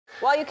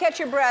While you catch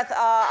your breath,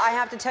 I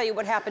have to tell you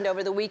what happened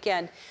over the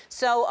weekend.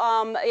 So,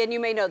 and you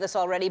may know this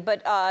already,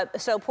 but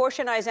so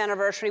Portia and I's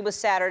anniversary was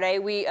Saturday.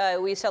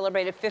 We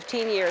celebrated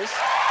 15 years.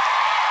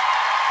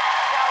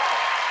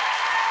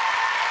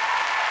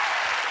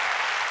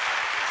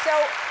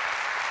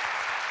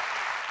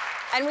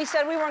 And we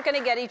said we weren't going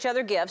to get each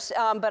other gifts,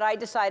 but I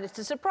decided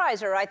to surprise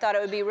her. I thought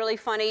it would be really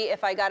funny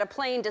if I got a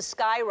plane to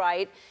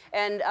skywrite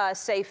and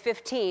say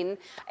 15,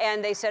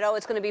 and they said, oh,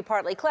 it's going to be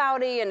partly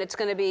cloudy, and it's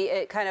going to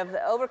be kind of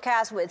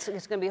overcast, it's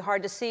going to be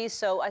hard to see.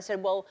 So I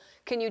said, well,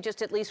 can you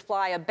just at least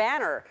fly a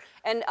banner?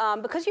 And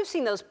because you've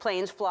seen those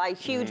planes fly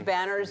huge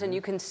banners, and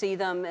you can see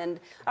them, and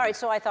all right,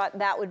 so I thought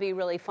that would be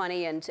really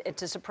funny and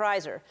to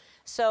surprise her.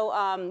 So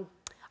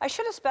I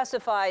should have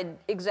specified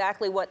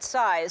exactly what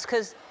size,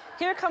 because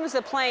here comes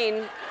the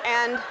plane,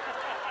 and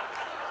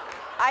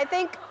I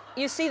think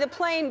you see the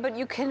plane, but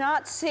you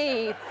cannot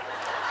see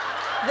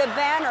the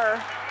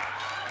banner.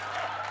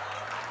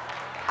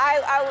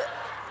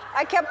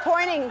 I kept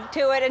pointing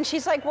to it, and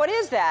she's like, what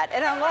is that?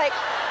 And I'm like,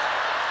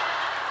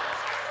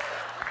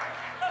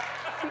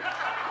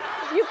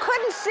 you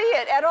couldn't see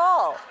it at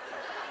all.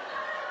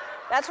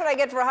 That's what I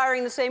get for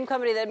hiring the same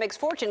company that makes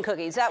fortune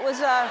cookies. That was,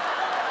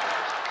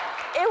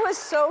 it was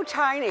so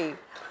tiny.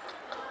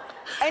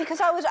 And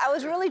because I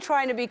was really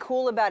trying to be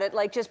cool about it,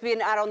 like just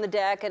being out on the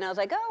deck, and I was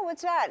like, oh,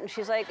 what's that? And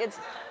she's like,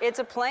 it's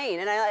a plane.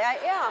 And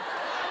yeah.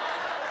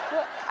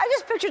 Well, I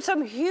just pictured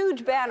some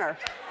huge banner.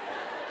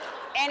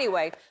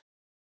 Anyway.